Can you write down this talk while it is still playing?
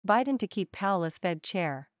Biden to keep Powell as Fed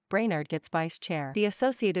chair, Brainard gets vice chair. The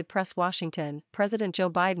Associated Press, Washington. President Joe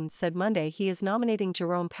Biden said Monday he is nominating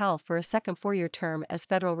Jerome Powell for a second four-year term as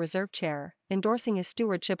Federal Reserve Chair, endorsing his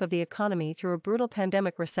stewardship of the economy through a brutal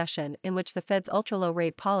pandemic recession in which the Fed's ultra-low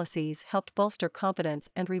rate policies helped bolster confidence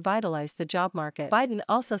and revitalize the job market. Biden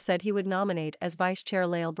also said he would nominate as vice chair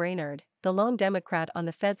Lael Brainard, the lone Democrat on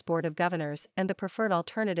the Fed's Board of Governors and the preferred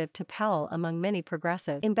alternative to Powell among many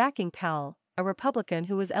progressives. In backing Powell, a Republican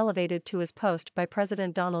who was elevated to his post by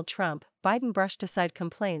President Donald Trump, Biden brushed aside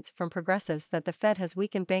complaints from progressives that the Fed has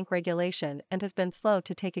weakened bank regulation and has been slow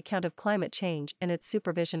to take account of climate change in its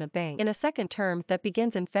supervision of banks. In a second term that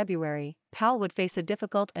begins in February, Powell would face a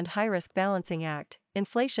difficult and high-risk balancing act.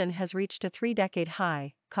 Inflation has reached a three-decade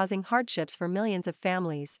high, causing hardships for millions of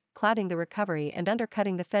families, clouding the recovery and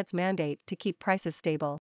undercutting the Fed's mandate to keep prices stable.